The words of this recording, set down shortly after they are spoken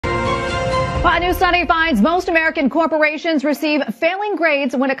Well, a new study finds most American corporations receive failing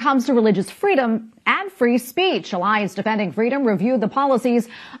grades when it comes to religious freedom and free speech. Alliance Defending Freedom reviewed the policies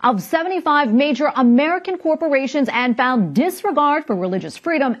of 75 major American corporations and found disregard for religious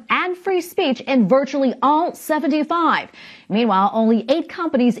freedom and free speech in virtually all 75. Meanwhile, only 8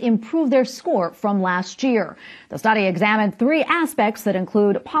 companies improved their score from last year. The study examined 3 aspects that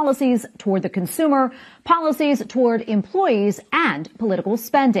include policies toward the consumer, policies toward employees, and political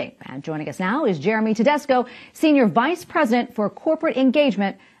spending. And joining us now is Jeremy Tedesco, Senior Vice President for Corporate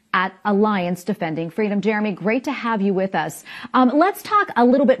Engagement at Alliance Defending Freedom. Jeremy, great to have you with us. Let's talk a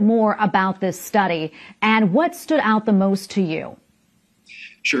little bit more about this study and what stood out the most to you.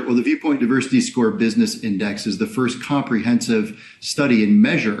 Sure. Well, the Viewpoint Diversity Score Business Index is the first comprehensive study and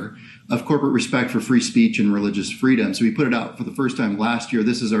measure of corporate respect for free speech and religious freedom. So we put it out for the first time last year.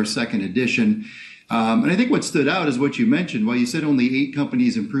 This is our second edition. And I think what stood out is what you mentioned. While you said only 8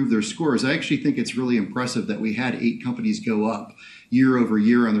 companies improved their scores, I actually think it's really impressive that we had 8 companies go up year over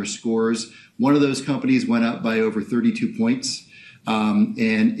year on their scores. One of those companies went up by over 32 points. And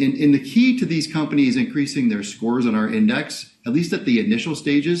the key to these companies increasing their scores on our index, at least at the initial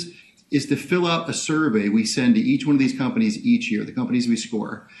stages, is to fill out a survey we send to each one of these companies each year, the companies we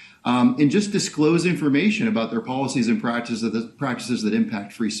score, and just disclose information about their policies and practices that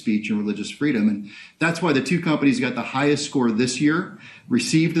impact free speech and religious freedom. And that's why the 2 companies got the highest score this year,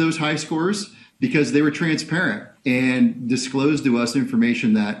 received those high scores, because they were transparent and disclosed to us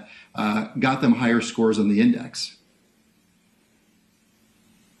information that got them higher scores on the index.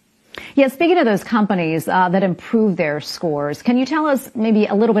 Yeah, speaking of those companies that improved their scores, can you tell us maybe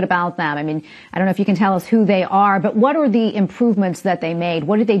a little bit about them? I mean, I don't know if you can tell us who they are, but what are the improvements that they made?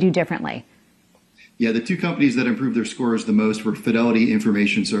 What did they do differently? Yeah, the 2 companies that improved their scores the most were Fidelity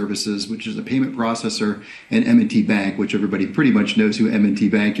Information Services, which is a payment processor, and M&T Bank, which everybody pretty much knows who M&T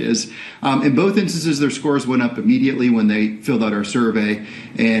Bank is. In both instances, their scores went up immediately when they filled out our survey.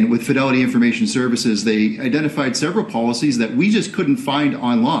 And with Fidelity Information Services, they identified several policies that we just couldn't find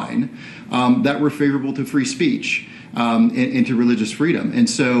online that were favorable to free speech and to religious freedom. And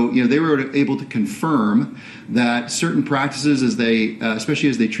so, they were able to confirm that certain practices, especially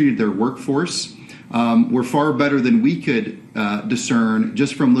as they treated their workforce, were far better than we could discern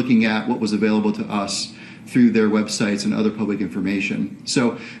just from looking at what was available to us through their websites and other public information.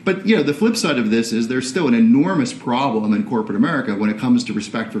 So, but the flip side of this is there's still an enormous problem in corporate America when it comes to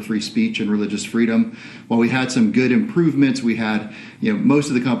respect for free speech and religious freedom. While we had some good improvements, we had, most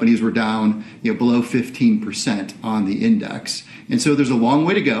of the companies were down, below 15% on the index. And so there's a long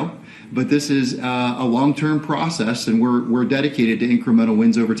way to go, but this is a long-term process, and we're dedicated to incremental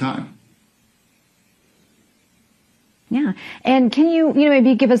wins over time. Yeah. And can you,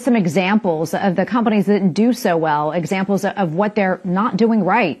 maybe give us some examples of the companies that didn't do so well, examples of what they're not doing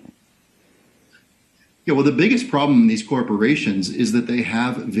right? Yeah, well, the biggest problem in these corporations is that they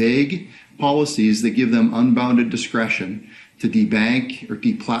have vague policies that give them unbounded discretion to debank or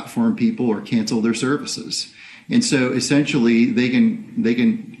deplatform people or cancel their services. And so essentially they can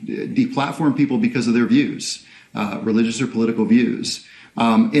deplatform people because of their views, religious or political views.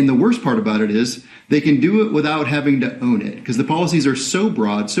 And the worst part about it is they can do it without having to own it, because the policies are so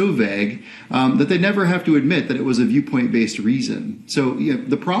broad, so vague, that they never have to admit that it was a viewpoint-based reason. So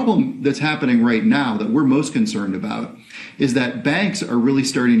the problem that's happening right now that we're most concerned about is that banks are really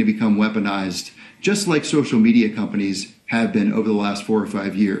starting to become weaponized, just like social media companies have been over the last 4 or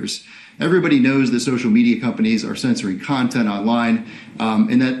 5 years. Everybody knows that social media companies are censoring content online,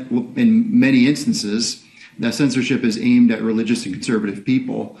 and that in many instances, that censorship is aimed at religious and conservative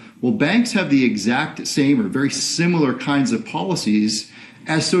people. Well, banks have the exact same or very similar kinds of policies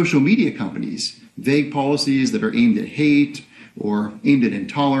as social media companies. Vague policies that are aimed at hate or aimed at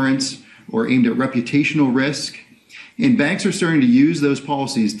intolerance or aimed at reputational risk. And banks are starting to use those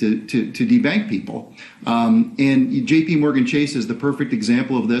policies to debank people. And JP Morgan Chase is the perfect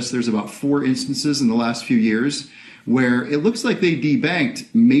example of this. There's about 4 instances in the last few years where it looks like they debanked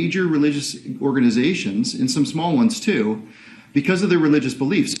major religious organizations, and some small ones too, because of their religious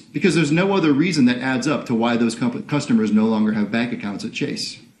beliefs, because there's no other reason that adds up to why those customers no longer have bank accounts at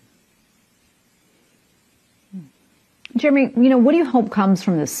Chase. Jeremy, what do you hope comes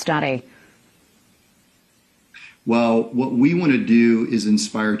from this study? Well, what we want to do is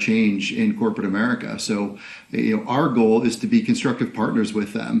inspire change in corporate America. So, our goal is to be constructive partners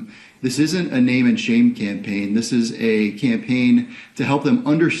with them. This isn't a name and shame campaign. This is a campaign to help them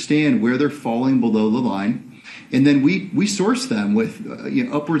understand where they're falling below the line, And then we source them with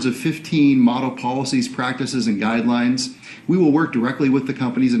upwards of 15 model policies, practices, and guidelines. We will work directly with the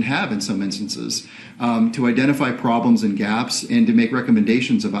companies and have in some instances to identify problems and gaps and to make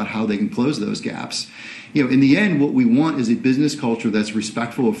recommendations about how they can close those gaps. In the end, what we want is a business culture that's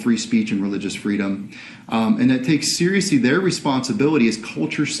respectful of free speech and religious freedom, and that takes seriously their responsibility as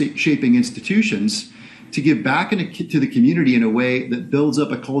culture-shaping institutions to give back to the community in a way that builds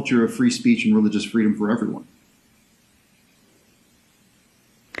up a culture of free speech and religious freedom for everyone.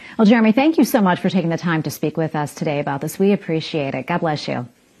 Well, Jeremy, thank you so much for taking the time to speak with us today about this. We appreciate it. God bless you.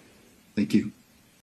 Thank you.